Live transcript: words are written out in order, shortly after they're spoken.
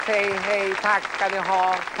Hej, tack ska ni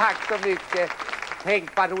ha. Tack så mycket.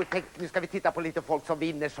 Tänk vad roligt. Tänk, nu ska vi titta på lite folk som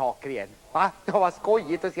vinner saker igen. Va? Det var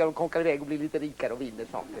skojigt att se dem konka iväg och bli lite rikare och vinner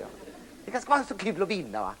saker. Ja. Det ska vara så kul att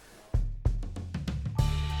vinna, va?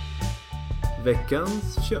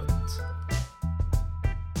 Veckans kött.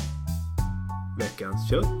 Veckans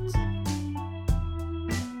kött.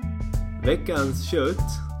 Veckans kött.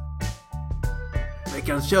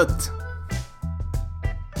 Veckans kött.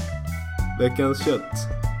 Veckans kött.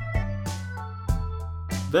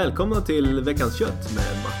 Välkomna till Veckans kött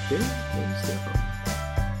med Martin och Stefan.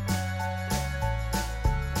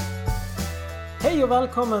 Hej och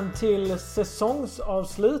välkommen till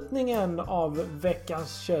säsongsavslutningen av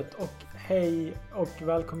Veckans kött. Och hej och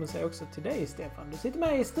välkommen säga också till dig, Stefan. Du sitter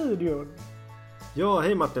med i studion. Ja,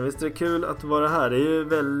 hej Martin. Visst är det kul att vara här. Det är ju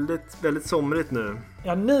väldigt somrigt nu.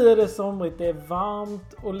 Ja, nu är det somrigt. Det är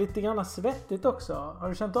varmt och lite grann svettigt också. Har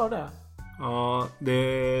du känt av det? Ja,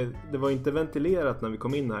 det var inte ventilerat när vi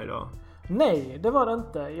kom in här idag. Nej, det var det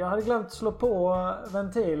inte. Jag hade glömt slå på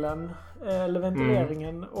ventilen, eller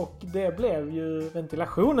ventileringen, och det blev ju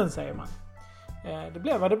ventilationen, säger man. Det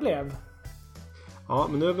blev vad det blev. Ja,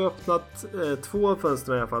 men nu har vi öppnat 2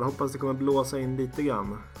 fönster i alla fall. Hoppas det kommer blåsa in lite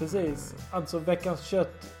grann. Precis. Alltså Veckans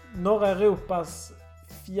kött, norra Europas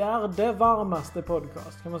 4:e varmaste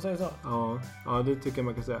podcast. Kan man säga så? Ja, det tycker jag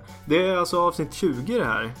man kan säga. Det är alltså avsnitt 20 det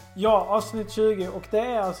här. Ja, avsnitt 20. Och det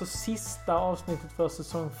är alltså sista avsnittet för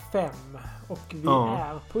säsong 5. Och vi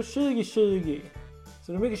är på 2020.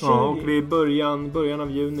 Så det är mycket 20. Ja, och vi är början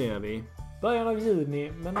av juni är vi. Början av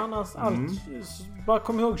juni. Men annars allt. Bara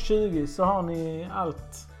kom ihåg 20 så har ni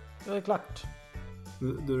allt. Det är klart.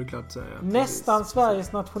 Då är det klart, säger jag. Nästan precis.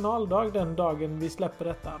 Sveriges nationaldag den dagen vi släpper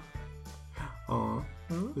detta. Ja.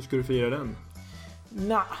 Hur ska du fira den?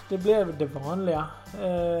 Nej, det blev det vanliga.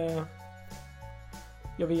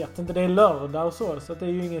 Jag vet inte, det är lördag och så att det är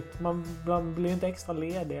ju inget, man blir inte extra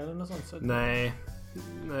ledig eller något sånt. Så. Nej,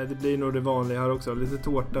 det blir nog det vanliga här också. Lite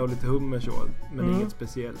tårta och lite hummer så, men inget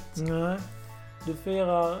speciellt. Nej, du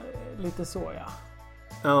firar lite så, ja.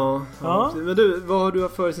 Ja. Men du, vad har du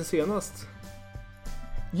haft för sen senast?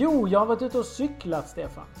 Jo, jag har varit ute och cyklat,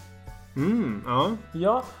 Stefan.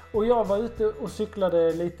 Ja, och jag var ute och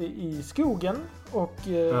cyklade lite i skogen och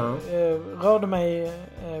rörde mig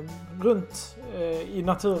runt i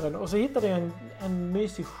naturen. Och så hittade jag en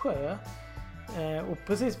mysig sjö. Och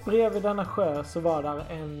precis bredvid denna sjö så var där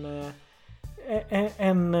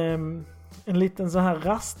en liten så här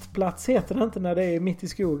rastplats, heter det inte när det är mitt i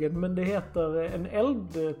skogen, men det heter en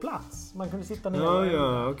eldplats. Man kunde sitta ner.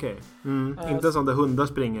 Ja, okej. Inte som där hundar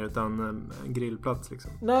springer, utan en grillplats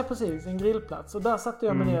liksom. Nej, precis. En grillplats. Och där satte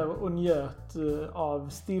jag mig ner och njöt av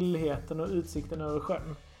stillheten och utsikten över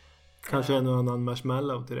sjön. Kanske en och annan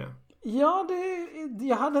marshmallow till det. Ja,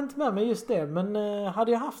 jag hade inte med mig just det. Men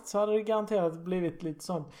hade jag haft så hade det garanterat blivit lite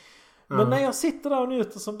sånt. Men när jag sitter där och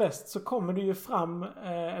njuter som bäst så kommer det ju fram,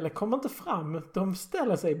 eller kommer inte fram, de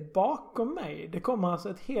ställer sig bakom mig. Det kommer alltså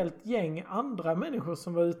ett helt gäng andra människor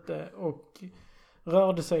som var ute och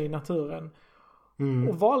rörde sig i naturen.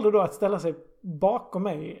 Och valde då att ställa sig bakom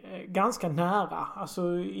mig ganska nära.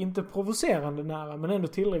 Alltså inte provocerande nära, men ändå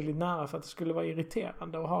tillräckligt nära för att det skulle vara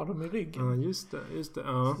irriterande att ha dem i ryggen. Ja, just det.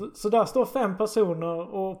 Ja. Så där står 5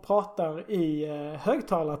 personer och pratar i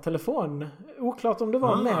högtalartelefon. Oklart om det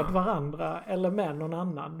var med varandra eller med någon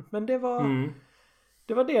annan. Men det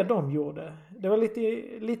var det de gjorde. Det var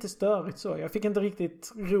lite störigt så. Jag fick inte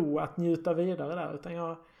riktigt ro att njuta vidare där, utan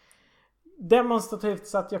jag demonstrativt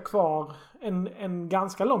satt jag kvar en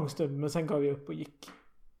ganska lång stund, men sen gav jag upp och gick.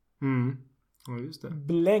 Ja, just det.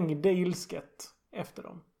 Blängde ilsket efter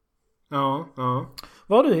dem. Ja.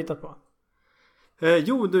 Vad har du hittat på?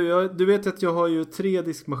 Jo, du vet att jag har ju 3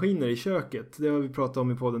 diskmaskiner i köket. Det har vi pratat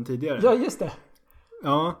om i podden tidigare. Ja, just det.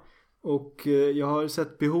 Ja, och jag har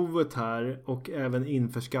sett behovet här och även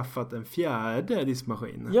införskaffat en 4:e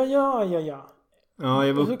diskmaskin. Ja. Ja,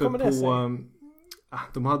 jag var uppe på...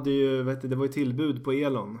 De hade ju, det var ju tillbud på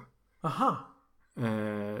Elon. Aha.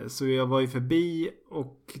 Så jag var ju förbi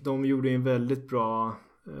och de gjorde en väldigt bra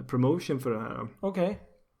promotion för det här. Okej.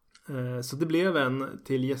 Så det blev en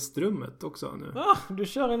till gästrummet också nu. Ja, du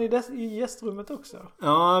kör en i gästrummet också.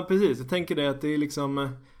 Ja, precis. Jag tänker det att det är liksom...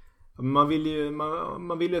 Man vill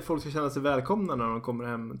ju att folk ska känna sig välkomna när de kommer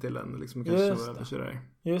hem till en. Liksom, kanske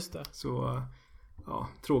Just det. Så... Ja,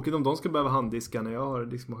 tråkigt om de ska behöva handdiska när jag har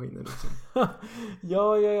diskmaskiner liksom.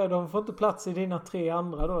 Ja, de får inte plats i dina 3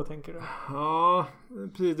 andra då, tänker du? Ja,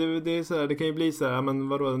 precis. Det är så här, det kan ju bli så här, men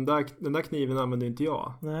vadå, den där kniven använder inte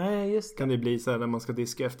jag. Nej, just det. Kan det bli så här när man ska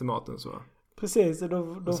diska efter maten så. Precis, då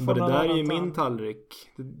och så får bara, det någon där är ju annan min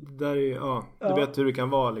tallrik. Det där är ju, du vet hur det kan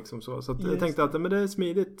vara liksom så att jag tänkte att men det är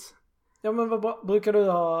smidigt. Ja, men vad bra. Brukar du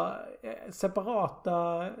ha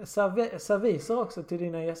separata serviser också till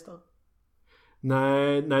dina gäster?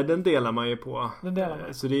 Nej, den delar man ju på. Den delar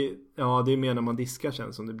man. Så det är mer när man diskar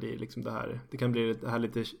sen som det blir liksom det här. Det kan bli det här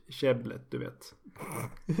lite käbblet, du vet.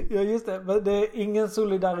 Ja, just det. Men det är ingen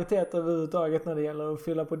solidaritet överhuvudtaget när det gäller att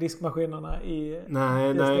fylla på diskmaskinerna i...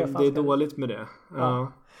 Nej, det är dåligt med det.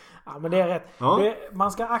 Ja, men det är rätt. Ja.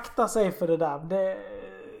 Man ska akta sig för det där.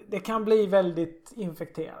 Det kan bli väldigt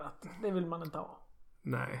infekterat. Det vill man inte ha.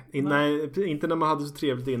 Nej, inte när man hade så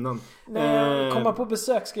trevligt innan. Nej, komma på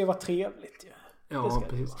besök ska ju vara trevligt. Ja,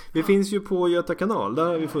 precis. Vi finns ju på Göta kanal. Där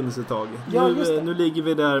har vi funnits ett tag. Ja, nu ligger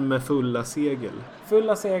vi där med fulla segel.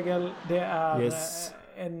 Fulla segel, det är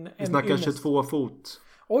vi snackar 22 fot.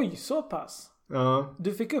 Oj, så pass. Ja.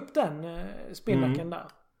 Du fick upp den spinnaken där.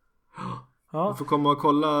 Ja. Du får komma och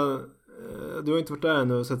kolla. Du har inte varit där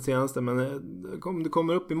ännu och sett senaste, men om du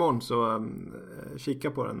kommer upp imorgon så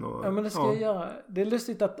kika på den. Och, ja, men det ska jag göra. Det är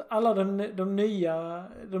lustigt att alla de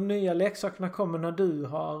nya leksakerna kommer när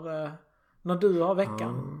du har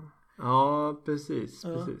veckan. Ja, precis.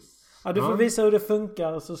 Ja, du får visa hur det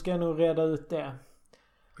funkar, så ska jag nog reda ut det.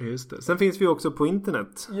 Just det. Sen finns vi också på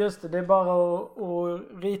internet. Just det, det är bara att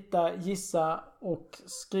rita, gissa och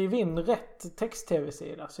skriva in rätt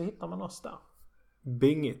text-tv-sida, så hittar man oss där.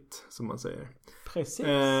 Bing it, som man säger. Precis.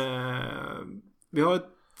 Vi har ett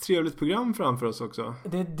trevligt program framför oss också.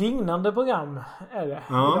 Det är ett dignande program är det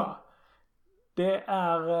idag. Det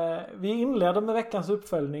är, vi inleder med veckans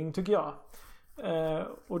uppföljning, tycker jag.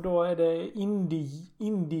 Och då är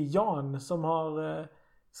det Jan som har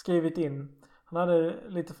skrivit in. Han hade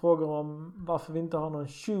lite frågor om varför vi inte har någon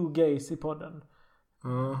shoegaze i podden.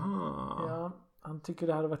 Aha. Ja, han tycker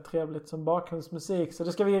det hade varit trevligt som bakgrundsmusik, så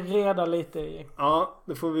det ska vi reda lite i. Ja,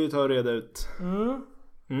 det får vi ta och reda ut.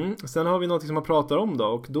 Sen har vi något som man pratar om då,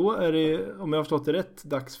 och då är det, om jag har förstått det rätt,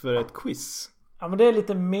 dags för ett quiz. Ja, men det är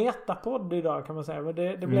lite metapodd idag, kan man säga. Men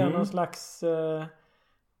det blir någon slags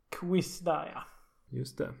quiz där, ja.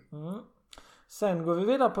 Just det. Sen går vi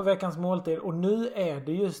vidare på veckans måltid. Och nu är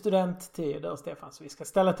det ju studenttider, Stefan. Så vi ska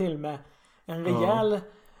ställa till med en rejäl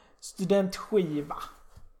studentskiva.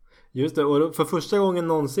 Just det, och för första gången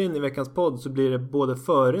någonsin i veckans podd så blir det både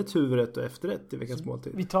förrätt, huvudrätt och efterrätt i veckans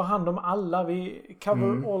måltid. Vi tar hand om alla. Vi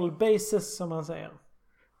cover all bases, som man säger.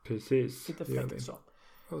 Precis. Lite fräckt så.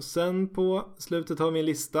 Och sen på slutet har vi en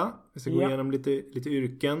lista. Vi ska gå igenom lite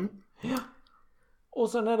yrken. Ja. Och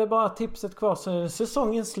sen är det bara tipset kvar, så är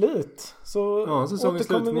säsongen slut. Så säsongen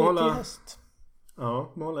slut. återkommer vi till höst.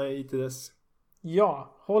 Ja, man håller i till dess.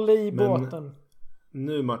 Ja, håll i båten.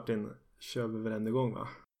 Nu, Martin, kör vi väl en igång, va?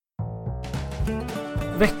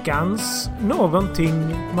 Veckans någonting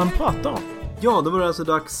man pratar om. Ja, då var det alltså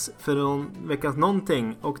dags för veckans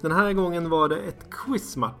någonting. Och den här gången var det ett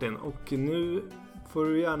quiz, Martin. Och nu får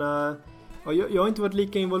du gärna... Ja, jag har inte varit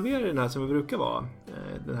lika involverad i den här som jag brukar vara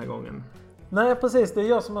den här gången. Nej, precis. Det är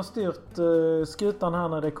jag som har styrt skutan här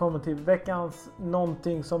när det kommer till veckans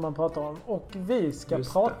någonting som man pratar om. Och vi ska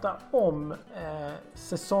prata om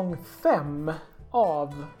säsong 5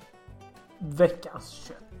 av Veckans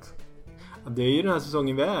kött. Det är ju den här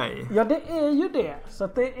säsongen vi är i. Ja, det är ju det. Så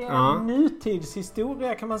att det är en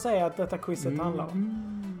nutidshistoria, kan man säga, att detta quizet handlar om.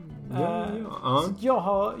 Så jag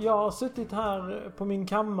har suttit här på min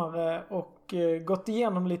kammare och gått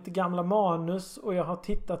igenom lite gamla manus. Och jag har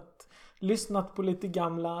lyssnat på lite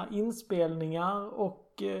gamla inspelningar.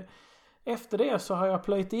 Och efter det så har jag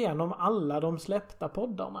plöjt igenom alla de släppta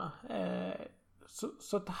poddarna.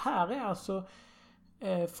 Så det här är alltså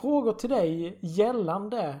frågor till dig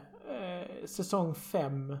gällande säsong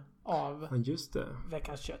 5 av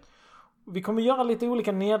Veckans kött. Vi kommer göra lite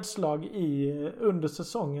olika nedslag under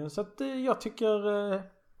säsongen, så att jag tycker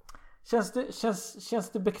känns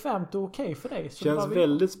det bekvämt och okej för dig? Så känns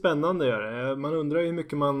väldigt spännande att göra det. Man undrar hur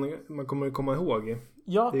mycket man kommer komma ihåg.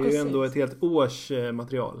 Ja, det är ju ändå ett helt års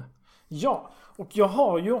material. Ja, och jag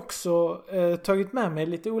har ju också tagit med mig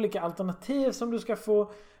lite olika alternativ som du ska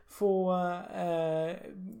få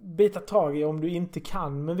bita tag i om du inte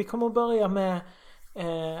kan. Men vi kommer att börja med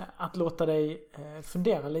att låta dig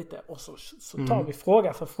fundera lite. Och så tar vi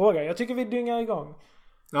fråga för fråga. Jag tycker vi dyngar igång.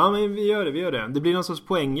 Ja, men vi gör det. Det blir någon sorts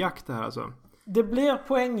poängjakt det här alltså. Det blir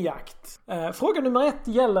poängjakt. Fråga nummer 1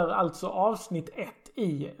 gäller alltså avsnitt 1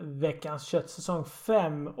 i Veckans kött säsong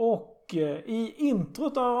 5. Och i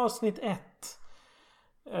introt av avsnitt 1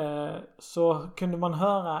 så kunde man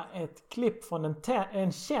höra ett klipp från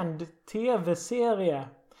en känd tv-serie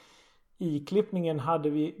i klippningen hade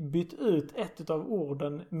vi bytt ut ett av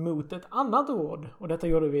orden mot ett annat ord. Och detta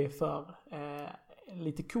gjorde vi för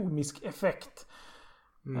lite komisk effekt.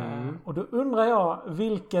 Och då undrar jag,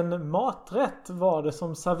 vilken maträtt var det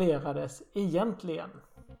som serverades egentligen?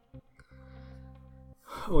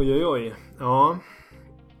 Oj. Ja.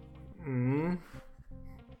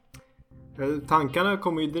 Tankarna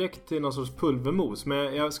kommer ju direkt till någon sorts pulvermos.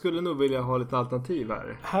 Men jag skulle nog vilja ha lite alternativ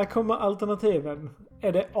här. Här kommer alternativen.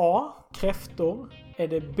 Är det A, kräftor? Är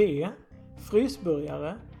det B,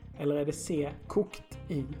 frysburgare? Eller är det C, kokt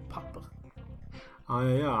i papper?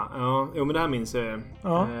 Ja. Jo, men det här minns jag.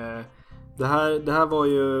 Ja. Det här var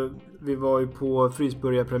ju... Vi var ju på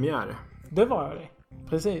frysburgarpremiär. Det var jag det.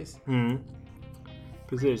 Precis.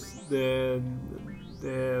 Precis. Det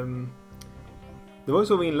var ju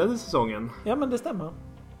så vi inledde säsongen. Ja, men det stämmer.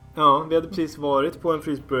 Ja, vi hade precis varit på en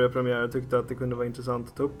frysburgarpremiär och tyckte att det kunde vara intressant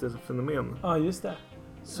att ta upp det som fenomen. Ja, just det.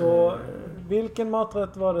 Så vilken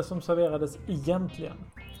maträtt var det som serverades egentligen?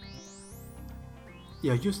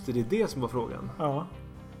 Ja, just det. Det är det som var frågan. Ja.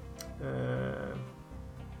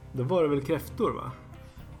 Då var det väl kräftor, va?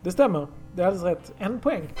 Det stämmer. Det är alldeles rätt. 1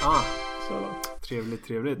 poäng. Så långt.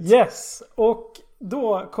 Trevligt. Yes. Och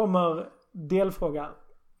då kommer delfrågan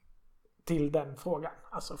till den frågan.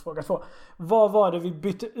 Alltså fråga 2. Vad var det vi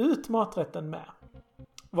bytte ut maträtten med?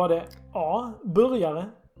 Var det A, burgare,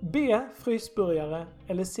 B, frysburgare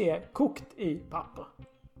eller C, kokt i papper?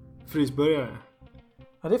 Frysburgare.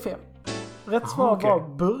 Ja, det är fel. Rätt svar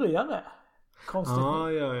var burgare. Konstigt.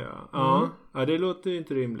 Ja, det låter ju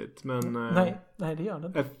inte rimligt, men... Nej, det gör det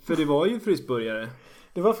inte. För det var ju frysburgare.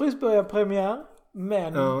 Det var frysburgarpremiär,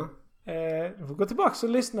 men... Du får gå tillbaka och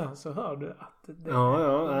lyssna så hör du att det...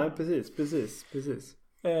 Nej, precis.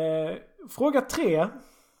 Fråga 3.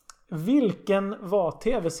 Vilken var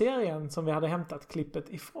tv-serien som vi hade hämtat klippet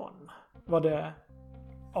ifrån? Var det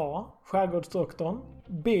A, Skärgårdsdoktorn,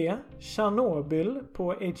 B, Chernobyl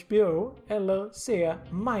på HBO eller C,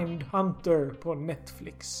 Mindhunter på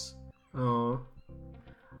Netflix?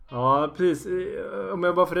 Ja, precis. Om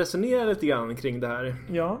jag bara får resonera lite grann kring det här.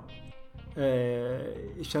 Ja.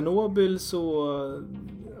 I Chernobyl så...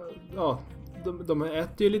 Ja, de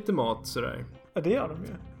äter ju lite mat sådär. Ja, det gör de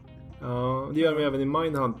ju. Ja, det gör de även i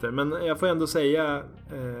Mindhunter. Men jag får ändå säga...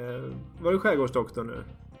 var det Skärgårdsdoktorn nu?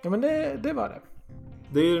 Ja, men det var det.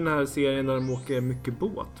 Det är ju den här serien där de åker mycket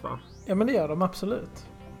båt, va? Ja, men det gör de absolut.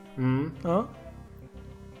 Ja.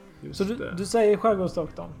 Just så du säger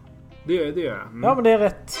Skärgårdsdoktorn? Det gör jag. Ja, men det är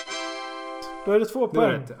rätt. Då är det 2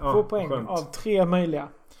 poäng. Ja, 2 poäng skönt. av 3 möjliga.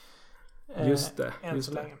 Just det.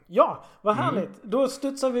 Länge. Ja, vad härligt. Då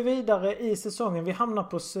studsar vi vidare i säsongen. Vi hamnar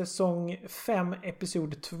på säsong 5,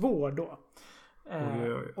 episod 2 då.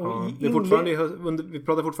 Och det är fortfarande vi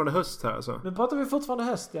pratar fortfarande höst här alltså. Nu pratar vi fortfarande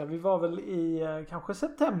höst, ja. Vi var väl i kanske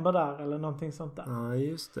september där eller någonting sånt där. Ja,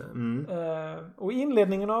 just det. Och i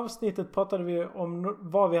inledningen av avsnittet pratade vi om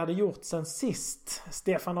vad vi hade gjort sen sist.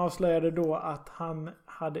 Stefan avslöjade då att han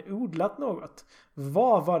hade odlat något.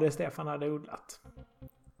 Vad var det Stefan hade odlat?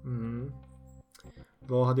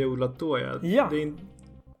 Vad hade jag odlat då?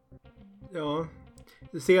 Ja.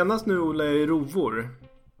 Senast nu odlade jag rovor.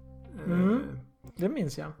 Det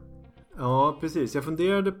minns jag. Ja, precis. Jag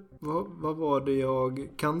funderade, vad var det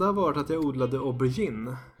kan det ha varit att jag odlade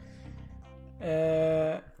aubergine?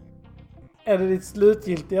 Är det ditt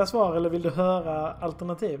slutgiltiga svar eller vill du höra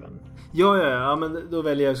alternativen? Ja, men då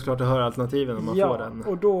väljer jag såklart att höra alternativen om man får den.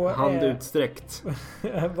 Och då hand utsträckt.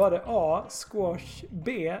 Var det A, squash,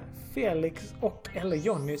 B, Felix och eller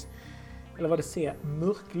Johnnys? Eller var det C,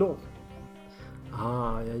 mörklår?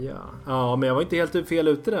 Ja, men jag var inte helt fel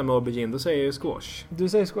ute där med aubergine. Då säger jag ju squash. Du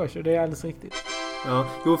säger squash och det är alldeles riktigt. Ja,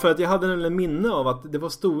 jo, för att jag hade nämligen minne av att det var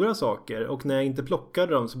stora saker. Och när jag inte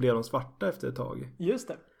plockade dem så blev de svarta efter ett tag. Just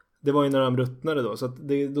det. Det var ju när de ruttnade då. Så att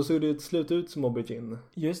då såg det till slut ut som aubergine.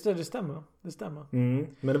 Just det, det stämmer.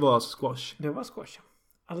 Men det var alltså squash. Det var squash.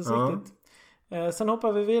 Alldeles riktigt. Sen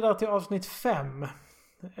hoppar vi vidare till avsnitt 5.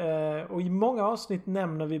 Och i många avsnitt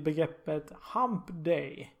nämner vi begreppet Hump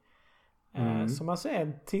Day. Som alltså är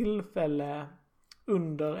en tillfälle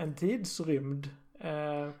under en tidsrymd.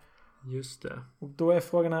 Just det. Och då är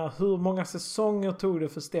frågan här, hur många säsonger tog det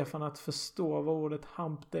för Stefan att förstå vad ordet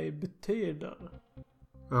Hump Day betyder?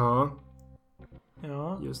 Ja.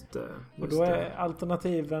 Just det. Och då är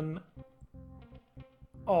alternativen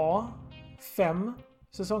A, 5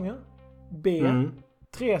 säsonger, B,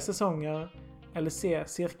 3 säsonger eller C,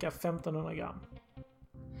 cirka 1500 gram.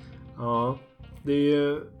 Ja, det är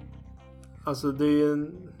ju... Alltså det är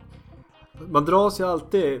ju... Man dras ju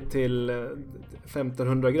alltid till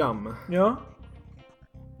 1500 gram. Ja.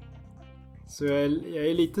 Så jag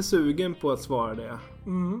är lite sugen på att svara det.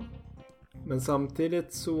 Men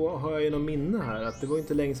samtidigt så har jag ju någon minne här att det var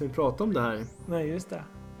inte länge sedan vi pratade om det här. Nej, just det.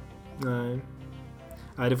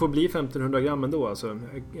 Nej, det får bli 1500 gram ändå alltså.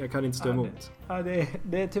 Jag kan inte stå emot.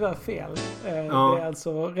 Det är tyvärr fel. Det är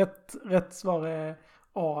alltså rätt svar är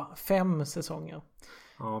A, 5 säsonger.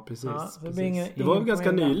 Ja, precis. Ja, precis. Det var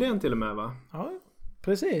ganska nyligen till och med, va? Ja,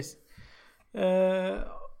 precis.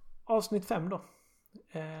 Avsnitt 5 då.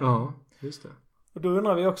 Ja, just det. Och då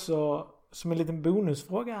undrar vi också, som en liten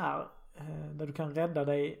bonusfråga här, där du kan rädda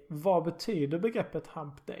dig. Vad betyder begreppet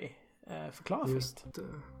hump day? Förklara först.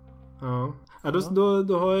 Ja,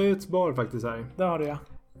 då har jag ju ett svar faktiskt här. Det har du, ja.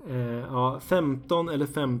 15 eller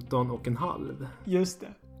 15 och en halv. Just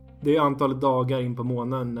det. Det är antalet dagar in på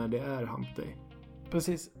månaden när det är hump day.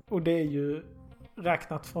 Precis. Och det är ju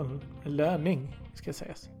räknat från löning, ska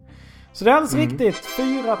sägas. Så det är alldeles riktigt.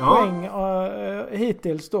 4 poäng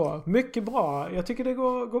hittills då. Mycket bra. Jag tycker det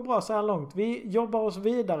går bra så här långt. Vi jobbar oss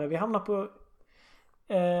vidare. Vi hamnar på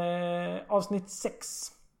avsnitt 6.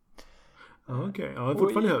 Okej. Ja,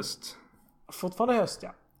 fortfarande höst. Fortfarande höst,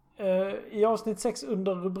 ja. I avsnitt 6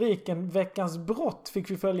 under rubriken Veckans brott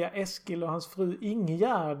fick vi följa Eskil och hans fru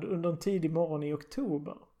Ingegärd under en tidig morgon i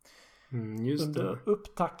oktober. Just under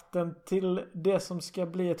upptakten till det som ska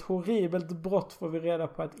bli ett horribelt brott får vi reda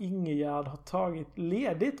på att Ingegärd har tagit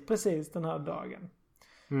ledigt precis den här dagen.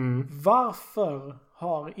 Varför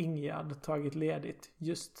har Ingegärd tagit ledigt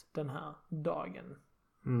just den här dagen?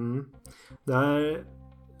 Det här...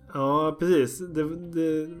 Ja, precis.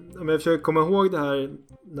 Om jag försöker komma ihåg det här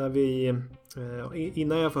när vi...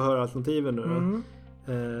 innan jag får höra alternativen nu då,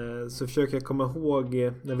 så försöker jag komma ihåg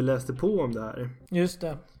när vi läste på om det här. Just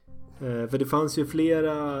det. För det fanns ju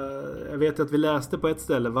flera... Jag vet att vi läste på ett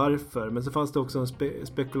ställe varför. Men så fanns det också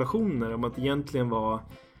spekulationer om att det egentligen var...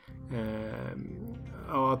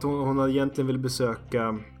 att hon hade egentligen ville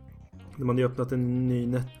besöka... De hade öppnat en ny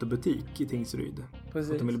nettobutik i Tingsryd.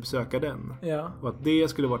 Precis. Att de ville besöka den. Ja. Och att det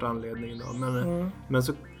skulle varit anledningen då.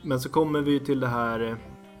 Men så kommer vi till det här...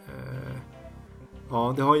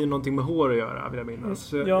 det har ju någonting med hår att göra, vill jag minnas.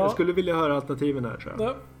 Så jag skulle vilja höra alternativen här, tror jag.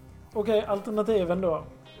 Ja. Okej, alternativen då.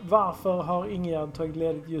 Varför har Ingegärd tagit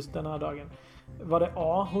ledigt just den här dagen? Var det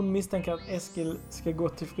A, hon misstänker att Eskil ska gå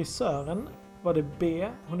till frisören? Var det B,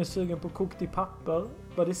 hon är sugen på kokt i papper?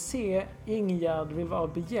 Var det C, Ingegärd vill vara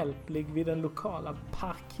behjälplig vid den lokala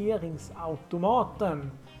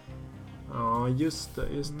parkeringsautomaten? Ja, just det.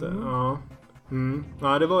 Ja.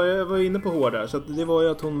 Ja, jag var inne på hår där. Så att det var ju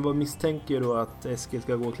att hon misstänker då att Eskil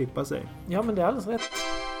ska gå och klippa sig. Ja, men det är alldeles rätt.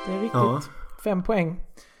 Det är riktigt. 5 poäng.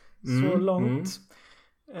 Så långt.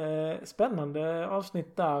 Spännande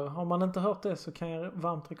avsnitt där. Har man inte hört det så kan jag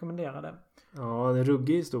varmt rekommendera det. Ja, det är en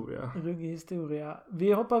ruggig historia.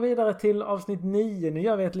 Vi hoppar vidare till avsnitt 9. Nu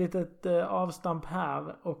gör vi ett litet avstamp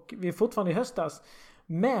här. Och vi är fortfarande i höstas.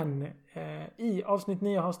 Men i avsnitt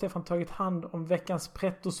 9 har Stefan tagit hand om veckans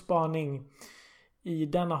pretto-spaning. I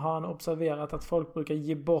denna har han observerat att folk brukar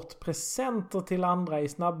ge bort presenter till andra i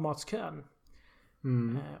snabbmatskön.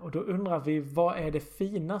 Och då undrar vi, vad är det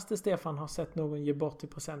finaste Stefan har sett någon ge bort till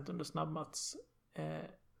present under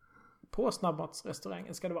på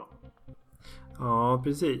snabbmatsrestaurangen ska det vara? Ja,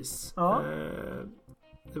 precis. Ja.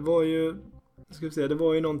 Det var ju det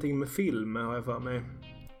var ju någonting med film, har jag för mig.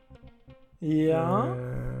 Ja.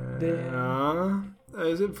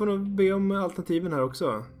 Jag får nog be om alternativen här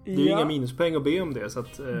också. Det är ju inga minuspoäng att be om det. Så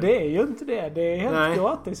att, det är ju inte det. Det är helt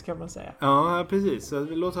gratis, kan man säga. Ja, precis. Så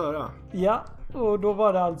låt höra. Ja, och då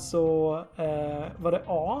var det alltså var det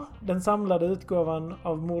A, den samlade utgåvan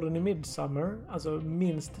av Morden i Midsommar, alltså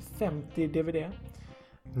minst 50 DVD.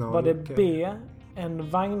 Var det B, en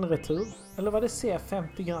vagnretur, eller var det C,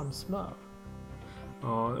 50 gram smör?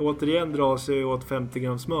 Ja, återigen drar sig åt 50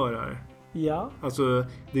 gram smör här. Ja. Alltså,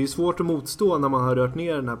 det är ju svårt att motstå när man har rört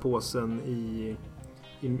ner den här påsen i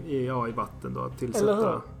vatten då, tillsätta.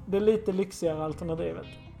 Eller hur? Det är lite lyxigare alternativet.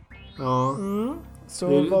 Ja.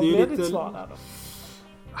 Så vad blev ditt svar där då?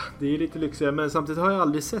 Det är lite lyxigare, men samtidigt har jag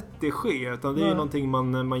aldrig sett det ske, utan det är ju någonting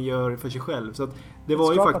man gör för sig själv. Så att det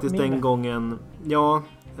var ju faktiskt den gången,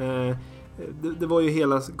 det var ju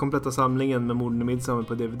hela kompletta samlingen med Morden i Midsommar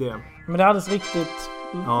på DVD. Men det är alldeles riktigt.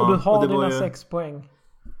 Ja, och du har dina 6 poäng.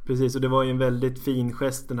 Precis, och det var ju en väldigt fin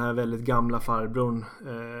gest, den här väldigt gamla farbrorn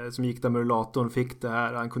som gick där med rullatorn, fick det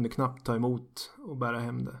här. Han kunde knappt ta emot och bära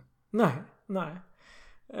hem det. Nej.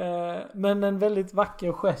 Men en väldigt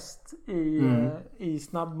vacker gest i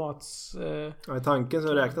snabbmats... Ja, i tanken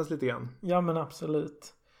så räknas lite grann. Ja, men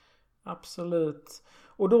absolut.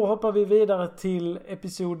 Och då hoppar vi vidare till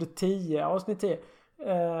episod 10, avsnitt 10.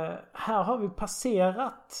 Här har vi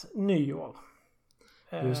passerat nyår.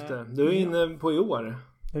 Just det. Du är inne på i år.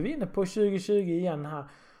 Nu är vi inne på 2020 igen här.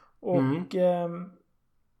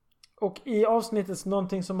 Och i avsnittet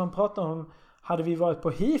någonting som man pratar om hade vi varit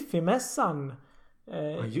på Hifi-mässan.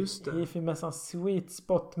 Ja, just det. Hifi-mässan, Sweet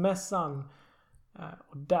Spot-mässan.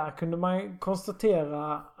 Och där kunde man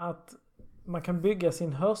konstatera att man kan bygga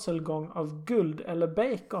sin hörselgång av guld eller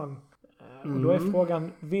bacon. Och då är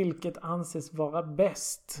frågan, vilket anses vara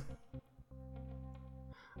bäst?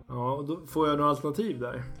 Ja, och då får jag några alternativ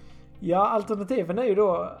där. Ja, alternativen är ju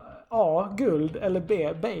då A, guld eller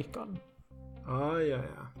B, bacon. Ja.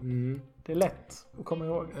 Det är lätt att komma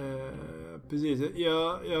ihåg. Precis.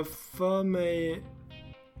 Jag för mig...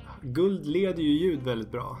 Guld leder ju ljud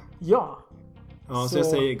väldigt bra. Ja. Ja, så jag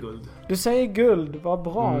säger guld. Du säger guld, vad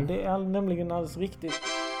bra. Det är nämligen alldeles riktigt.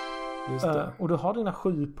 Just det. Och du har dina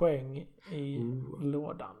 7 poäng i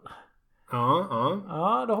lådan.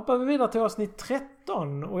 Ja. Då hoppar vi vidare till avsnitt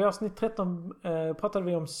 13. Och i avsnitt 13 pratade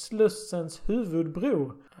vi om Slussens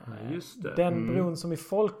huvudbro. Just det. Den bron som i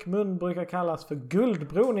folkmun brukar kallas för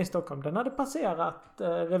Guldbron i Stockholm. Den hade passerat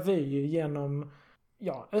revy genom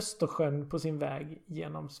Östersjön på sin väg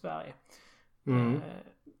genom Sverige.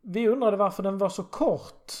 Vi undrade varför den var så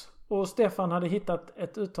kort. Och Stefan hade hittat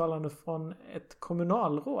ett uttalande från ett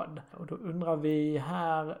kommunalråd. Och då undrar vi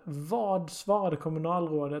här, vad svarade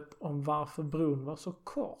kommunalrådet om varför bron var så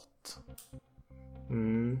kort?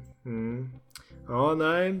 Ja,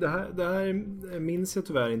 nej, det här minns jag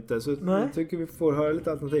tyvärr inte. Så jag tycker vi får höra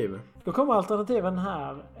lite alternativ. Då kommer alternativen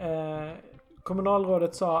här.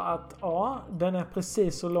 Kommunalrådet sa att A, den är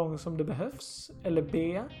precis så lång som det behövs. Eller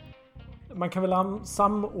B, man kan väl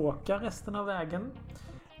samåka resten av vägen.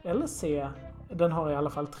 Eller C, den har i alla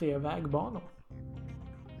fall 3 vägbanor.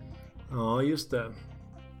 Ja, just det.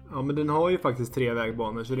 Ja, men den har ju faktiskt 3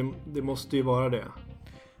 vägbanor, så det måste ju vara det.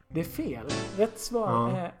 Det är fel. Rätt svar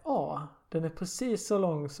är A. Den är precis så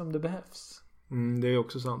lång som det behövs. Det är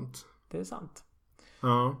också sant. Det är sant.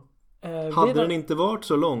 Ja. Hade den inte varit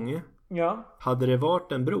så lång, hade det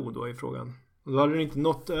varit en bro då i frågan? Då hade den inte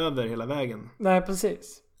nått över hela vägen. Nej,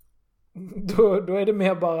 precis. Då är det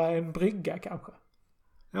mer bara en brygga kanske.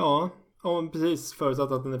 Ja, precis.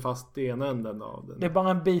 Förutsatt att den är fast i ena änden av den. Det är bara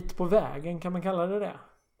en bit på vägen, kan man kalla det?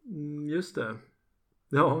 Just det.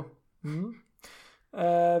 Ja.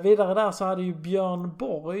 Vidare där så hade ju Björn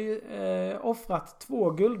Borg offrat 2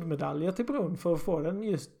 guldmedaljer till bron för att få den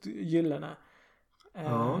just gyllene.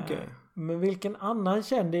 Okej. Men vilken annan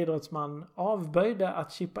känd idrottsman avböjde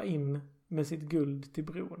att chippa in med sitt guld till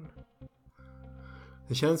bron?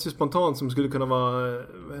 Det känns ju spontant som skulle kunna vara...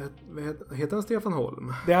 Heter han Stefan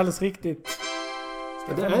Holm? Det är alldeles riktigt.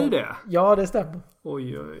 Det är det? Ja, det stämmer.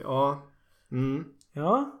 Oj, ja.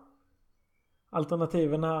 Ja.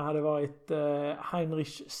 Alternativen här hade varit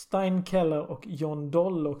Heinrich Steinkeller och John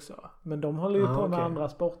Doll också. Men de håller ju på med andra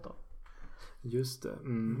sporter. Just det.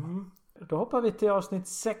 Då hoppar vi till avsnitt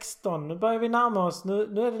 16. Nu börjar vi närma oss. Nu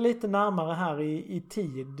är det lite närmare här i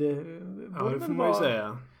tid. Ja, det får man ju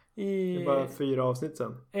säga. Det är bara 4 avsnitt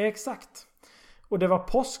sen. Exakt. Och det var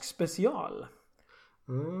påskspecial.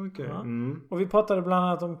 Okej. Och vi pratade bland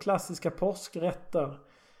annat om klassiska påskrätter.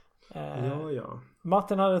 Ja.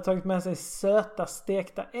 Martin hade tagit med sig söta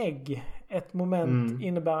stekta ägg. Ett moment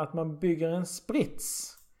innebär att man bygger en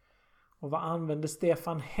sprits. Och vad använder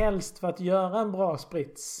Stefan helst för att göra en bra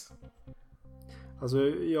sprits? Alltså,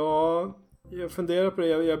 jag funderar på det.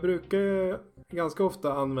 Jag brukar ganska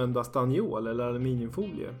ofta använda staniol eller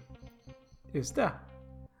aluminiumfolie. Just det.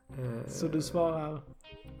 Så du svarar...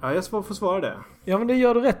 Ja, jag får svara det. Ja, men det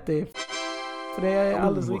gör du rätt i. För det är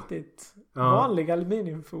alldeles riktigt. Vanlig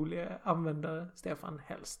aluminiumfolie använder Stefan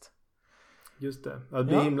helst. Just det. Det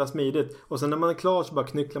blir himla smidigt. Och sen när man är klar så bara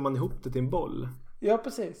knycklar man ihop det till en boll. Ja,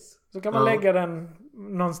 precis. Så kan man lägga den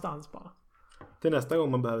någonstans bara. Till nästa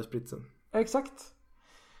gång man behöver spritsen. Exakt.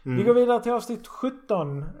 Vi går vidare till avsnitt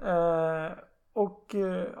 17.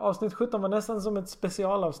 Avsnitt 17 var nästan som ett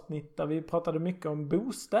specialavsnitt där vi pratade mycket om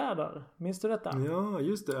bostäder. Minns du detta? Ja,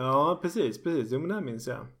 just det. Ja, precis. Jo, men det minns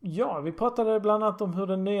jag. Ja, vi pratade bland annat om hur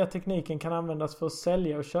den nya tekniken kan användas för att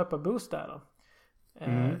sälja och köpa bostäder.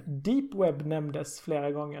 Deep Web nämndes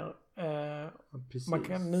flera gånger. Man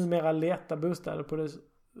kan numera leta bostäder på det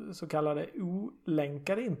så kallade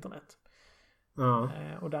olänkade internet.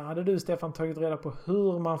 Och där hade du, Stefan, tagit reda på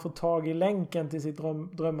hur man får tag i länken till sitt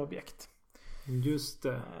drömobjekt. Just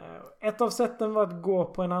det. Ett av sätten var att gå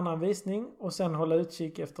på en annan visning och sen hålla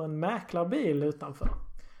utkik efter en mäklarbil utanför.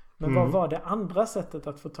 Men vad var det andra sättet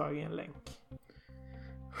att få tag i en länk?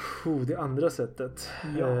 Det andra sättet.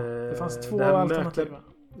 Ja, det fanns 2 alternativ.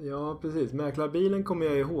 Ja, precis. Mäklarbilen kommer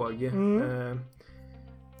jag ihåg.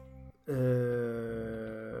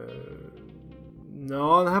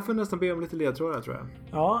 Ja, den här får jag nästan be om lite ledtrådar, tror jag.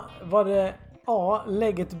 Ja, var det A.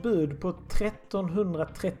 Lägg ett bud på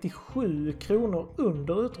 1337 kronor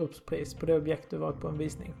under utropspris på det objekt du varit på en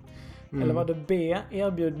visning. Eller var det B.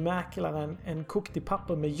 Erbjud mäklaren en kokt i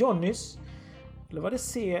papper med Johnnys. Eller var det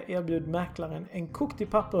C. Erbjud mäklaren en kokt i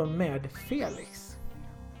papper med Felix.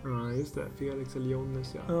 Ja, just det. Felix eller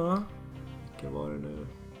Johnnys, ja. Ja. Vilka var det nu?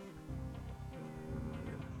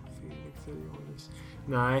 Felix eller Johnnys.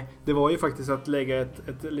 Nej, det var ju faktiskt att lägga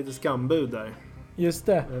ett lite skambud där. Just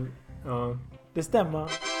det. Ja. Det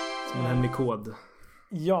stämmer. Som en hemlig kod.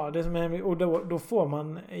 Ja, det är som en hemlig. Och då får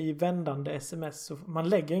man i vändande sms. Så man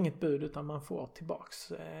lägger inget bud utan man får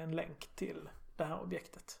tillbaks en länk till det här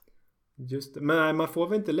objektet. Just det. Men nej, man får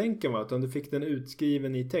väl inte länken, va? Om du fick den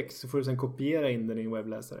utskriven i text så får du sen kopiera in den i en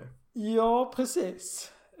webbläsare. Ja,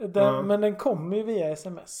 precis. Men den kommer ju via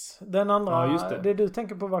sms. Den andra, det du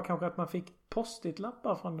tänker på var kanske att man fick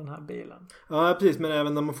post-it-lappar från den här bilen. Ja, precis. Men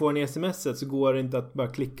även när man får den i smset så går det inte att bara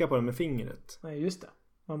klicka på den med fingret. Nej, just det.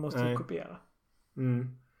 Man måste ju kopiera.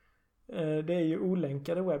 Mm. Det är ju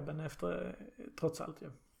olänkade webben efter, trots allt ju.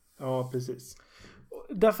 Ja, precis.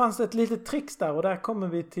 Där fanns ett litet tricks där och där kommer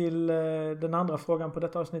vi till den andra frågan på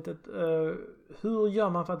detta avsnittet. Hur gör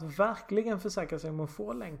man för att verkligen försäkra sig om att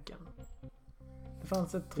få länken? Det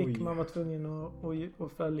fanns ett trick man var tvungen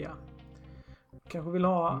att följa. Kanske vill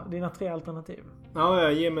ha dina 3 alternativ.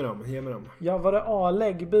 Ja, ge mig dem. Ja, var det A.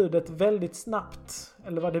 Lägg budet väldigt snabbt.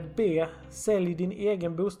 Eller var det B. Sälj din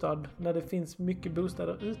egen bostad när det finns mycket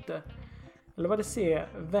bostäder ute. Eller var det C.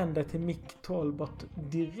 Vänd dig till Mick Tolbot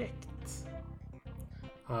direkt.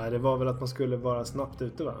 Ja, det var väl att man skulle vara snabbt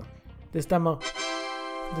ute, va? Det stämmer.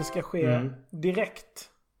 Det ska ske direkt.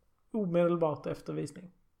 Omedelbart efter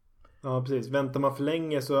visning. Ja, precis. Väntar man för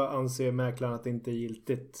länge så anser mäklaren att det inte är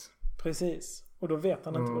giltigt. Precis. Och då vet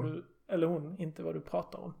han inte vad du, eller hon, inte vad du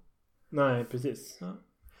pratar om. Nej, precis. Ja.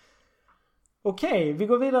 Okej, vi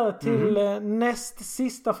går vidare till näst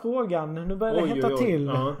sista frågan. Nu börjar det hetta till.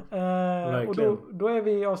 Ja, och då är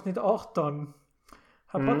vi i avsnitt 18.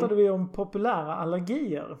 Här pratade vi om populära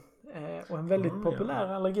allergier. Och en väldigt populär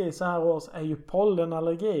allergi så här års är ju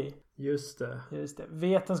pollenallergi. Just det.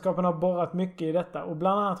 Vetenskapen har borrat mycket i detta. Och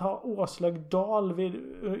bland annat har Åslög Dahl vid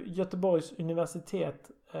Göteborgs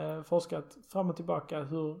universitet forskat fram och tillbaka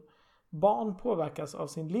hur barn påverkas av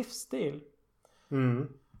sin livsstil.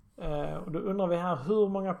 Och då undrar vi här, hur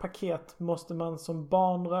många paket måste man som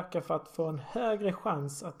barn röka för att få en högre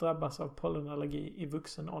chans att drabbas av pollenallergi i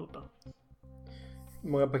vuxen ålder?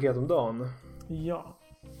 Många paket om dagen? Ja.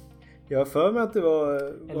 Jag har för mig att det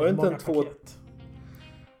var det inte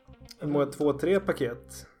en 2-3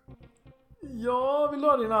 paket? Ja, vill du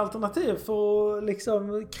ha dina alternativ för att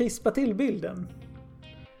liksom krispa till bilden?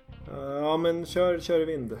 Ja, men kör i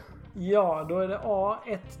vind. Ja, då är det A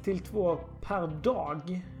 1-2 per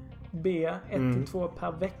dag. B 1-2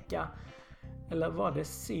 per vecka. Eller var det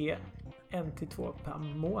C 1-2 per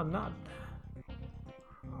månad?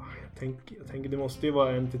 Jag tänker det måste ju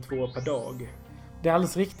vara 1-2 per dag. Det är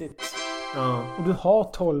alldeles riktigt. Ja. Och du har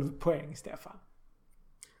 12 poäng, Stefan.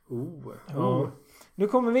 Ja. Nu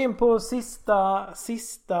kommer vi in på sista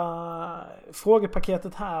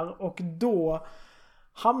frågepaketet här. Och då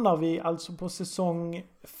hamnar vi alltså på säsong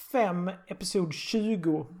 5, episod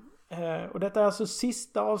 20. Och detta är alltså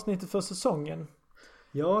sista avsnittet för säsongen.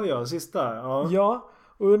 Ja, sista. Ja,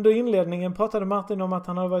 och under inledningen pratade Martin om att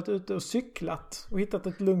han hade varit ute och cyklat och hittat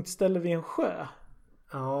ett lugnt ställe vid en sjö.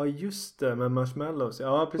 Ja, just det, med marshmallows.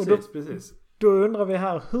 Ja, precis. Då undrar vi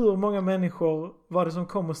här, hur många människor var det som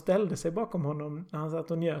kom och ställde sig bakom honom när han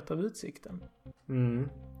satt och njöt av utsikten?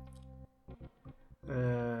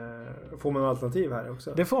 Får man alternativ här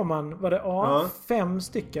också? Det får man. Var det A, 5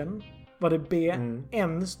 stycken? Var det B,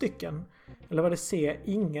 1 stycken? Eller var det C,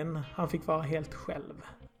 ingen? Han fick vara helt själv.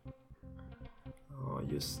 Ja,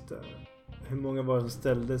 just det. Hur många var det som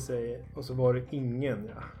ställde sig och så var det ingen,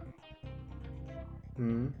 ja.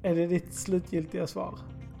 Är det ditt slutgiltiga svar?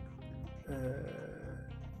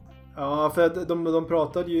 Ja, för att de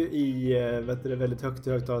pratade ju i väldigt högt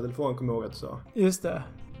i högtalartelefon, kommer jag ihåg att du sa. Just det.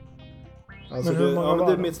 Alltså men hur många var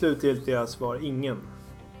det är mitt slutgiltiga svar, ingen.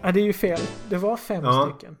 Ja, det är ju fel. Det var 5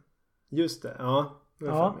 stycken. Just det, ja.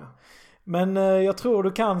 Men jag tror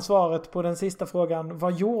du kan svaret på den sista frågan.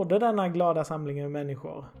 Vad gjorde denna glada samling av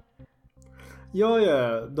människor? Ja,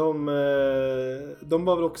 de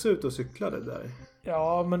var väl också ute och cyklade där.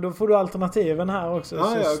 Ja, men då får du alternativen här också.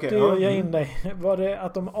 Styr jag in dig. Var det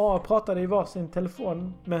att de A pratade i varsin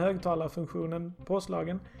telefon med högtalarfunktionen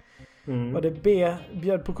påslagen? Var det B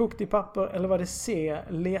bjöd på kokt i papper? Eller var det C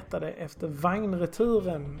letade efter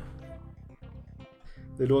vagnreturen?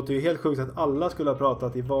 Det låter ju helt sjukt att alla skulle ha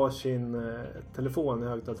pratat i varsin telefon, i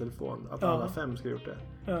högtalartelefon. Att alla 5 skulle ha gjort det.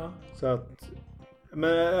 Ja. Så att Men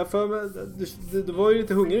jag för mig, du var ju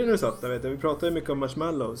lite hungrig när du satt där, vet jag. Vi pratade ju mycket om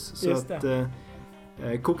marshmallows. Så Just att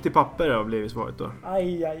kokt i papper har blivit svaret då.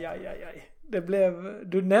 Aj. Det blev,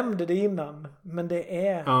 du nämnde det innan, men det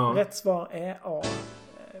är rätt svar är A.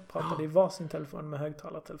 Pratade i varsin telefon med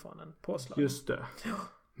högtalartelefonen påslagen. Just det.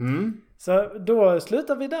 Så då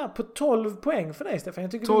slutar vi där på 12 poäng för dig, Stefan.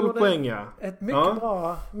 Jag tycker 12 poäng, ja. Ett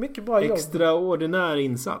mycket bra jobb. Extraordinär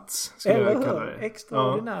insats, skulle jag kalla det.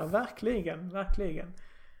 Extraordinär, verkligen.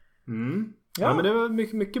 Ja, men det var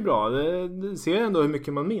mycket bra. Det ser ändå hur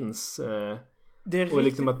mycket man minns. Det är och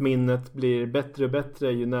liksom att minnet blir bättre och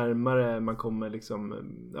bättre ju närmare man kommer liksom,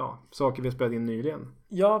 saker vi har spelat in nyligen.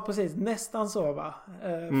 Ja, precis. Nästan så, va?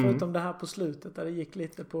 Förutom det här på slutet där det gick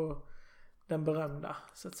lite på den berömda,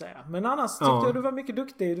 så att säga. Men annars tyckte jag du var mycket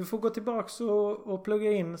duktig. Du får gå tillbaks och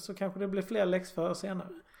plugga in, så kanske det blir fler läxför senare.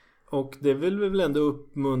 Och det vill vi väl ändå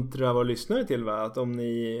uppmuntra våra lyssnare till, va? Att om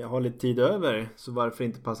ni har lite tid över, så varför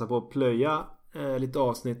inte passa på att plöja lite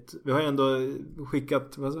avsnitt. Vi har ju ändå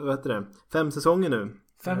skickat, vad heter det? 5 säsonger nu.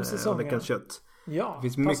 5 säsonger. Veckans kött. Ja, det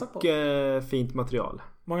finns mycket fint material.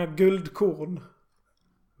 Många guldkorn.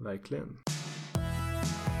 Verkligen.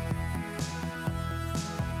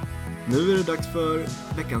 Nu är det dags för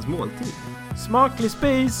veckans måltid. Smaklig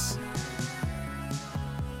spis!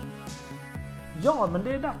 Ja, men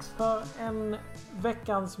det är dags för en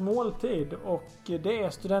veckans måltid. Och det är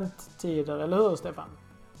studenttider, eller hur, Stefan?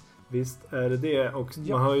 Visst är det. Och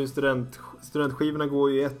man har ju studentskivorna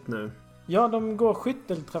går ju i ett nu. Ja, de går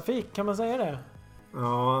skytteltrafik, kan man säga det?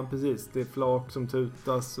 Ja, precis. Det är flak som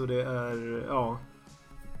tutas och det är,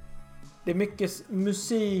 Det är mycket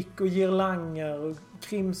musik och girlanger och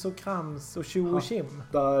krims och krams och tjo och kim.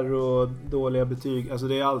 Hattar och dåliga betyg. Alltså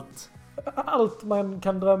det är allt. Allt man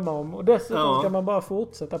kan drömma om. Och dessutom ska man bara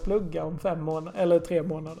fortsätta plugga om 5 månader eller 3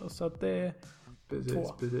 månader. Så att det är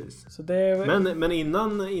precis. Så det är... Men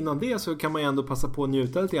innan det så kan man ju ändå passa på att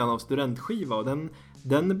njuta lite grann av studentskiva. Och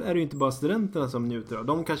den är ju inte bara studenterna som njuter av.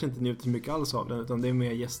 De kanske inte njuter så mycket alls av den, utan det är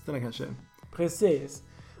mer gästerna kanske. Precis.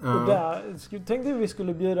 Och där tänkte vi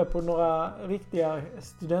skulle bjuda på några riktiga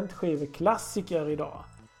studentskiveklassiker idag.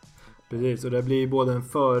 Precis, och det blir både en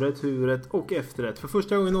förrätt, huvudrätt och efterrätt. För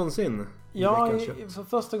första gången någonsin för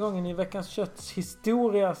första gången i Veckans Kötts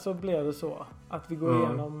historia så blir det så att vi går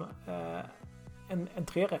igenom en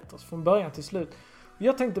 3-rätters från början till slut.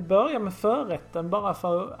 Jag tänkte börja med förrätten bara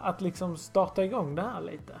för att liksom starta igång det här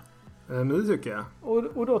lite. Men det tycker jag.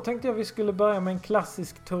 Och då tänkte jag vi skulle börja med en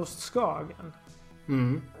klassisk toast Skagen.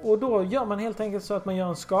 Och då gör man helt enkelt så att man gör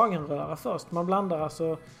en skagenröra först. Man blandar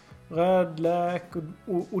alltså rödlök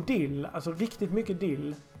och dill. Alltså riktigt mycket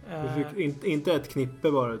dill. Inte ett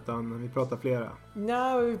knippe bara, utan vi pratar flera.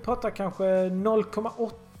 Nej, vi pratar kanske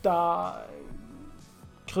 0,8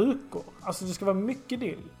 krukor. Alltså det ska vara mycket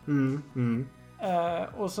dill.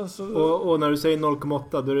 Och sen så... Och när du säger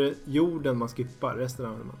 0,8 då är det jorden man skippar, resten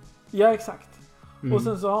använder man. Ja, exakt. Och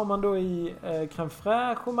sen så har man då i crème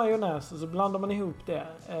fraîche och majonnäs, och så blandar man ihop det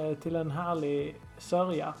till en härlig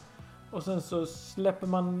sörja. Och sen så släpper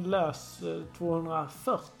man lös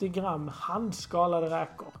 240 gram handskalade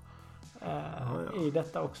räkor i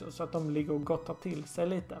detta också, så att de ligger och gottar till sig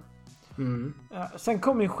lite. Sen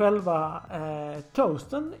kommer ju själva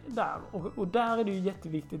toasten där, och där är det ju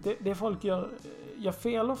jätteviktigt. Det folk gör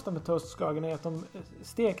fel ofta med toastskagen är att de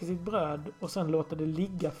steker sitt bröd och sen låter det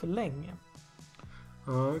ligga för länge.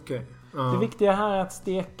 Okay. Det viktiga här är att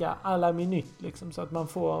steka alla minut liksom, så att man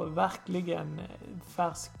får verkligen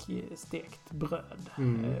färskstekt bröd.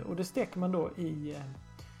 Och det steker man då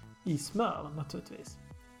i smör naturligtvis.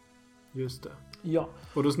 Just det. Ja.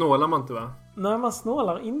 Och då snålar man inte, va? Nej, man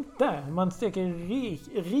snålar inte. Man steker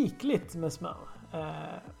rikligt med smör.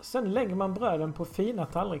 Sen lägger man bröden på fina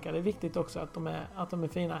tallrikar. Det är viktigt också att de är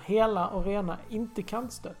fina. Hela och rena, inte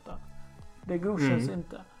kantstötta. Det godkänns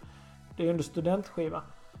inte. Det är under studentskiva.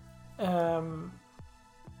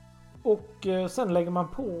 Och sen lägger man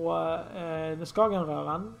på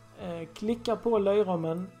skagenröran. Klickar på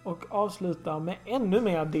löjrommen och avslutar med ännu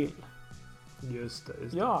mer dill. Just det.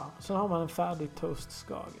 Ja, så har man en färdig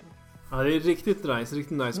toastskagen. Ja, det är riktigt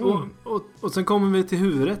nice. Och sen kommer vi till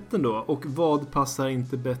huvudrätten då. Och vad passar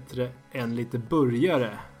inte bättre än lite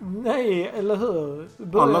burgare? Nej, eller hur?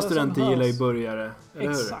 Alla studenter gillar ju burgare.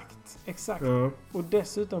 Exakt. Ja. Och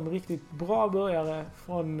dessutom riktigt bra burgare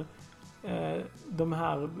från de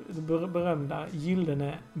här berömda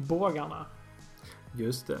gyllene bågarna.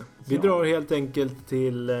 Just det. Vi drar helt enkelt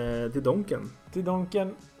till Donken. Till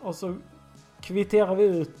Donken, och så kvitterar vi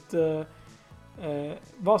ut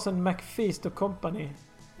varsin McFeast och Company.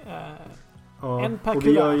 En per och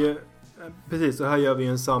vi gör ju Precis, så här gör vi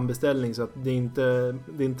en sambeställning så att det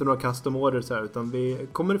är inte några custom orders här, utan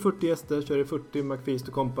kommer det 40 gäster så är det 40 McFeast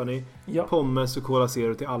och Company, pommes och Cola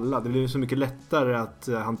Zero till alla. Det blir så mycket lättare att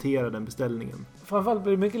hantera den beställningen. Framförallt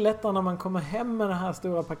blir det mycket lättare när man kommer hem med det här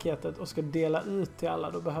stora paketet och ska dela ut till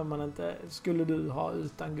alla. Då behöver man inte, skulle du ha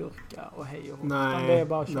utan gurka och hej och hå. Nej, det är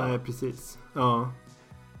bara att köra. Nej, precis. Ja.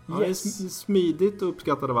 Ja, det är smidigt och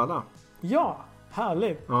uppskattat av alla. Ja,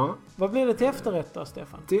 härligt. Ja. Vad blir det till efterrätt då,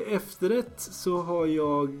 Stefan? Till efterrätt så har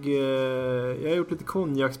jag har gjort lite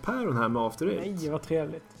konjakspäron här med After Eight. Nej, vad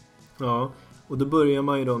trevligt. Ja, och då börjar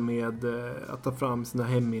man ju då med att ta fram sina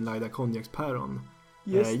heminlagda konjakspäron.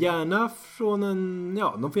 Gärna från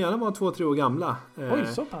de får gärna vara 2-3 år gamla. Oj,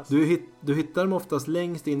 så pass. Du hittar dem oftast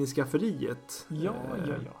längst in i skafferiet. Ja.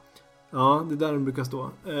 Ja, det är där de brukar stå.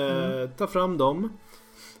 Ta fram dem.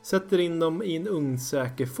 Sätter in dem i en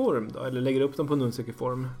ugnssäker form då, eller lägger upp dem på en ugnssäker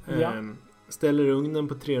form. Ställer ugnen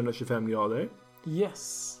på 325 grader.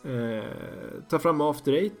 Yes. Tar fram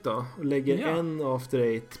After Eight då och lägger en After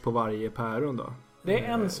Eight på varje päron då. Det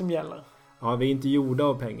är en som gäller. Ja, vi är inte gjorda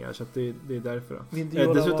av pengar så att det är därför då.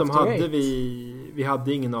 Dessutom hade vi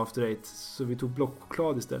hade ingen After Eight så vi tog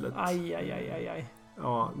blockchoklad istället. Aj.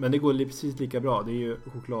 Ja, men det går precis lika bra. Det är ju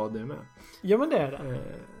choklad det med. Ja, men det är det.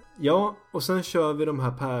 Ja, och sen kör vi de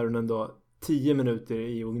här päronen då 10 minuter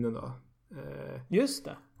i ugnen då. Just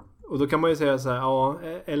det. Och då kan man ju säga så här,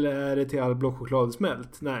 eller är det till all blockchoklad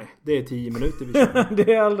smält? Nej, det är 10 minuter vi kör.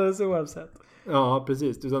 Det är alldeles oavsett. Ja,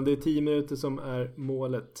 precis. Utan det är 10 minuter som är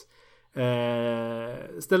målet.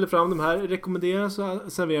 Ställer fram de här. Rekommenderas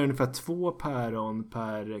att servera ungefär 2 päron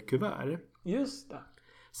per kuvert. Just det.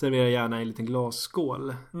 Servera gärna en liten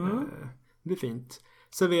glasskål. Det blir fint.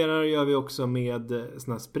 Serverar gör vi också med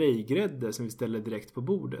såna spraygrädde som vi ställer direkt på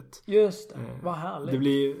bordet. Just det, vad härligt. Det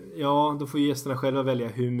blir, då får gästerna själva välja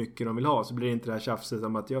hur mycket de vill ha. Så blir det inte det här tjafset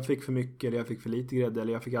om att jag fick för mycket eller jag fick för lite grädde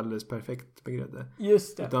eller jag fick alldeles perfekt med grädde.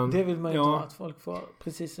 Just det, det vill man ju inte ha, att folk får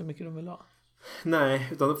precis så mycket de vill ha. Nej,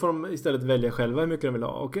 utan då får de istället välja själva hur mycket de vill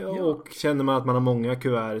ha. Och känner man att man har många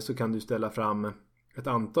kuvert så kan du ställa fram ett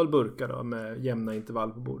antal burkar då, med jämna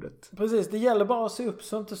intervall på bordet. Precis, det gäller bara att se upp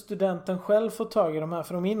så inte studenten själv får tag i de här.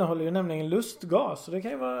 För de innehåller ju nämligen lustgas. Så det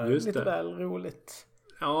kan ju vara lite väl roligt.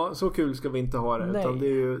 Ja, så kul ska vi inte ha det. Nej. Utan det är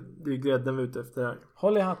ju grädden vi är ute efter här.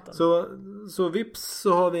 Håll i hatten. Så vips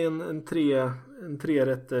så har vi en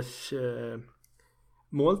trerätters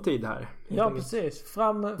måltid här. Ja, precis.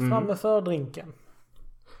 Fram med fördrinken.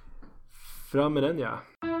 Fram med den, ja.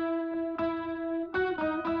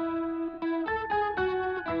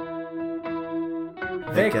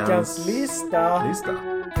 Veckans lista.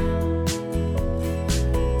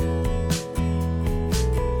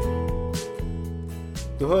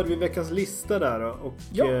 Då hörde vi veckans lista där då. Och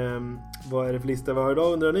vad är det för lista vi har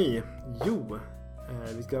idag undrar ni? Jo,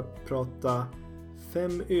 vi ska prata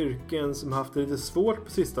 5 yrken som haft det lite svårt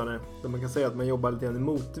på sistone. Där man kan säga att man jobbar lite grann i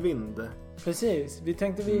motvind. Precis, vi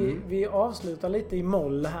tänkte vi avslutar lite i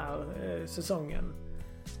moll här säsongen.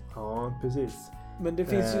 Ja, precis. Men det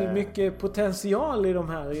finns ju mycket potential i de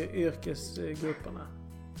här yrkesgrupperna.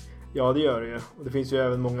 Ja, det gör det ju. Och det finns ju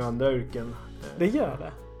även många andra yrken. Det gör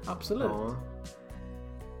det, absolut. Ja.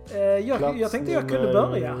 Jag tänkte jag kunde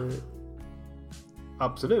börja.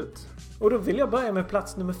 Absolut. Och då vill jag börja med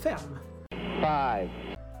plats nummer 5.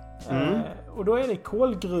 5. Och då är det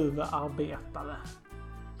kolgruvearbetare.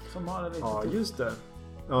 Som har det lite tufft. Just det.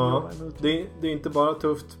 Ja, det är inte bara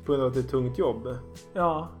tufft på grund av att det är ett tungt jobb.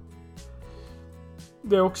 Ja.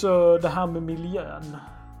 Det är också det här med miljön.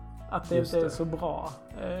 Att det inte är så bra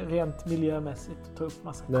rent miljömässigt att ta upp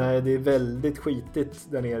massa. Nej, det är väldigt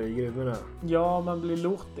skitigt där nere i gruvorna. Ja, man blir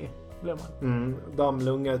lortig. Blir man.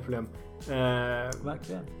 Dammlunga är ett problem.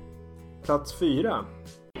 Verkligen. Plats 4.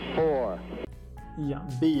 4. Ja.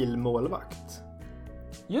 Bilmålvakt.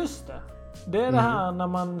 Just det. Det är det här när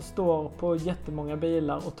man står på jättemånga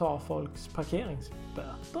bilar och tar folks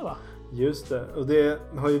parkeringsböter, va? Just det. Och det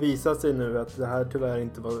har ju visat sig nu att det här tyvärr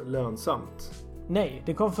inte var lönsamt. Nej,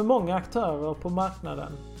 det kom för många aktörer på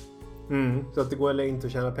marknaden. Så att det går inte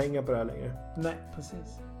att tjäna pengar på det här längre. Nej,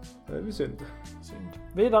 precis. Det är ju synd.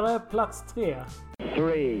 Vidare, plats 3.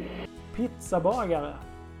 3. Pizzabagare.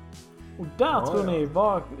 Och där tror ni,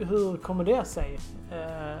 hur kommer det sig?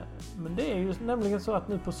 Men det är ju nämligen så att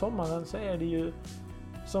nu på sommaren så är det ju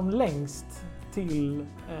som längst till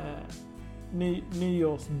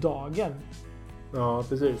nyårsdagen. Ja,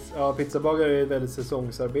 precis. Ja, pizzabagare är ett väldigt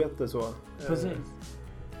säsongsarbete så. Precis.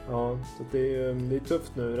 Ja, så det är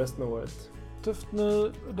tufft nu resten av året. Tufft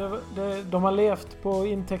nu. De har levt på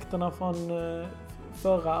intäkterna från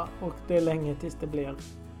förra och det är länge tills det blir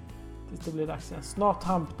dags igen. Snart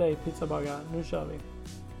hump day pizzabagare. Nu kör vi.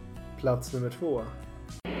 Plats nummer 2.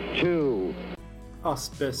 2.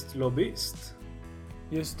 Asbestlobbyist.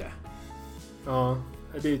 Just det. Ja,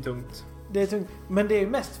 det är ju tungt. Det är tungt. Men det är ju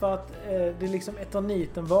mest för att det är liksom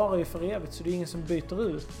eterniten varar ju för evigt, så det är ingen som byter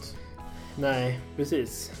ut. Nej,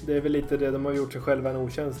 precis. Det är väl lite det de har gjort sig själva en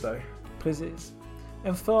otjänst där. Precis.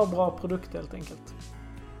 En för bra produkt helt enkelt.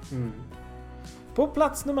 Mm. På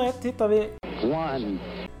plats nummer 1 hittar vi 1.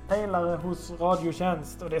 pejlare hos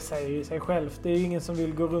Radiotjänst. Och det säger ju sig självt. Det är ju ingen som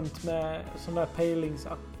vill gå runt med sån där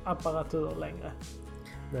pejlingsapparatur längre.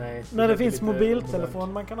 Nej. När det finns mobiltelefon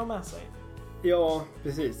modernt. man kan ha med sig. Ja,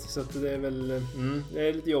 precis. Så att det är väl det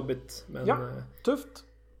är lite jobbigt. Men, ja, tufft.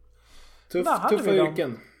 Tuffa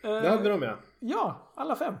yrken. Det hade vi dem, ja. Ja,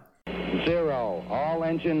 alla 5. 0. All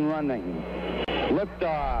engine running.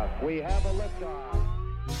 Liftoff. We have a liftoff.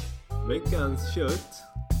 Veckans kött.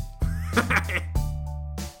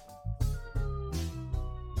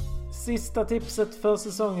 Sista tipset för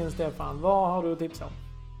säsongen, Stefan. Vad har du att tipsa om?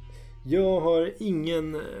 Jag har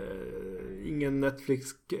ingen Netflix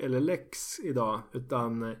eller Lex idag,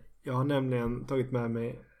 utan jag har nämligen tagit med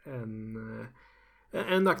mig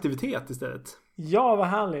en aktivitet istället. Ja, vad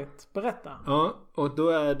härligt. Berätta. Ja, och då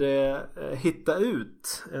är det hitta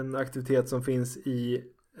ut, en aktivitet som finns i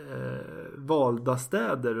valda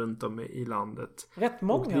städer runt om i landet. Rätt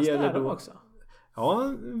många städer också.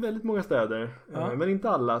 Ja, väldigt många städer. Ja. Men inte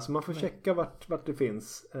alla, så man får checka vart det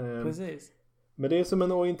finns. Precis. Men det är som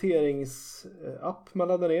en orienteringsapp man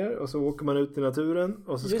laddar ner, och så åker man ut i naturen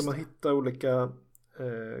och så ska man hitta olika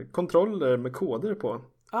kontroller med koder på.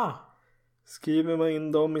 Skriver man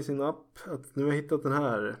in dem i sin app att nu har jag hittat den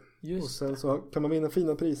här. Just och sen så kan man vinna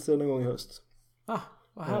fina priser någon gång i höst.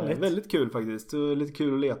 Vad härligt. Väldigt kul faktiskt. Det är lite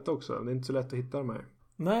kul att leta också. Det är inte så lätt att hitta de här.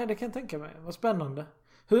 Nej, det kan jag tänka mig. Vad spännande.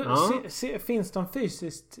 Finns de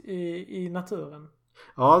fysiskt i naturen?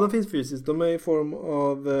 Ja, de finns fysiskt. De är i form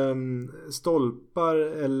av stolpar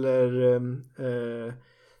eller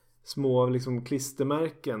små liksom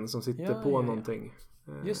klistermärken som sitter på någonting.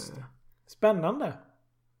 Just det. Spännande.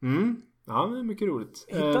 Ja, det är mycket roligt.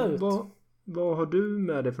 Hitta ut. Vad har du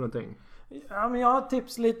med dig för någonting? Ja, men jag har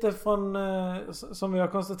tips lite från, som vi har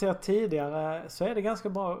konstaterat tidigare, så är det ganska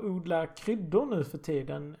bra att odla kryddor nu för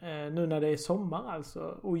tiden. Nu när det är sommar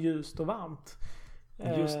alltså, och ljust och varmt.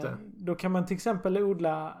 Just det. Då kan man till exempel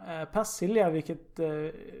odla persilja, vilket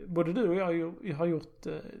både du och jag har gjort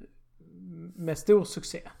med stor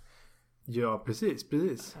succé. Ja, precis.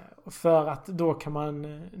 För att då kan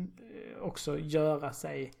man också göra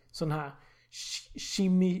sig sån här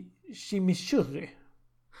chimichurri.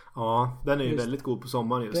 Ja, den är ju väldigt god på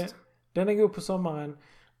sommaren just. Den är god på sommaren.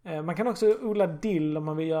 Man kan också odla dill om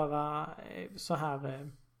man vill göra så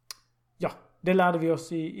här. Ja, det lärde vi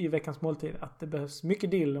oss i veckans måltid. Att det behövs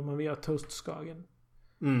mycket dill om man vill göra toastskagen.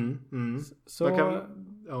 Så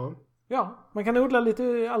man kan odla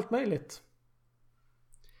lite allt möjligt.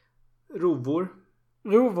 Rovor,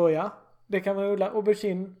 ja. Det kan man odla.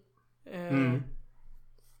 Aubergine.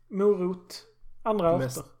 Morot. Andra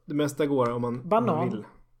örter. Det mesta går om man vill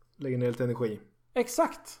lägga ner lite energi.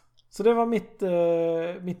 Exakt. Så det var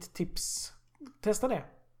mitt tips. Testa det.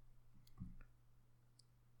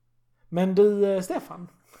 Men du, Stefan.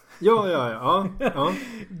 Ja.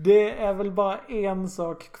 Det är väl bara en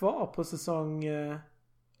sak kvar på säsong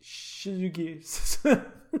 20.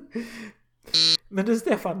 Men du,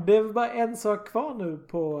 Stefan, det är väl bara en sak kvar nu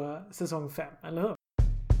på säsong 5, eller hur?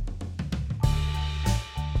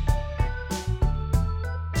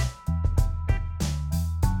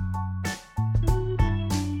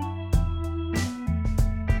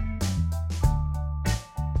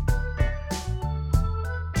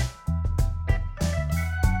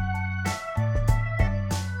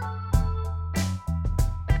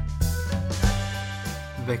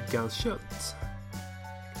 Veckans kött.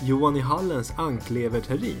 Johan i Hallens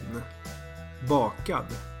ankleverterrin. Bakad.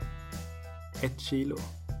 1 kilo.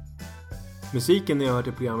 Musiken ni har hört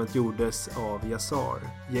i programmet gjordes av Yassar,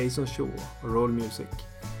 Jason Shaw och Roll Music.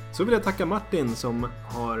 Så vill jag tacka Martin som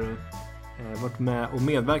har varit med och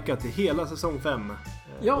medverkat i hela säsong 5.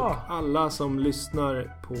 Ja. Och alla som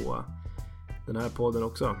lyssnar på den här podden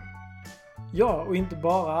också. Ja, och inte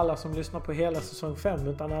bara alla som lyssnar på hela säsong 5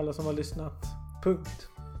 utan alla som har lyssnat. Punkt.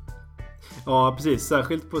 Ja, precis.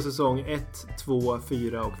 Särskilt på säsong 1, 2,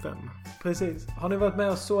 4 och 5. Precis. Har ni varit med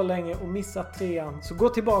oss så länge och missat 3:an, så gå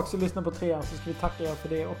tillbaka och lyssna på 3:an, så ska vi tacka er för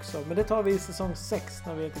det också. Men det tar vi i säsong 6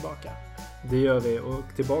 när vi är tillbaka. Det gör vi, och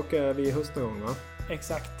tillbaka är vi i höst någon gång, va?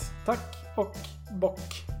 Exakt. Tack och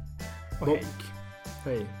bock. Och bock.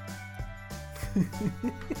 Hej.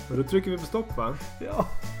 Och då trycker vi på stopp, va? Ja,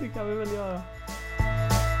 det kan vi väl göra.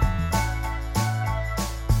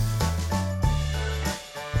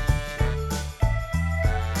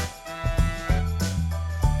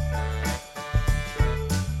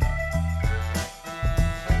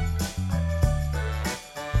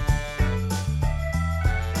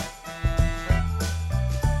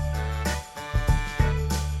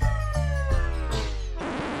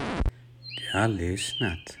 har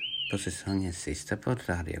lyssnat på säsongens sista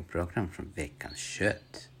poddradioprogram från Veckans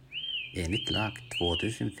Kött. Enligt lag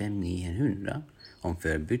 2005-900 om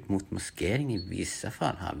förbud mot maskering i vissa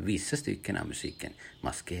fall har vissa stycken av musiken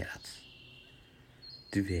maskerats.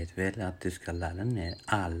 Du vet väl att du ska ladda ner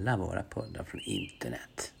alla våra poddar från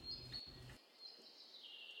internet?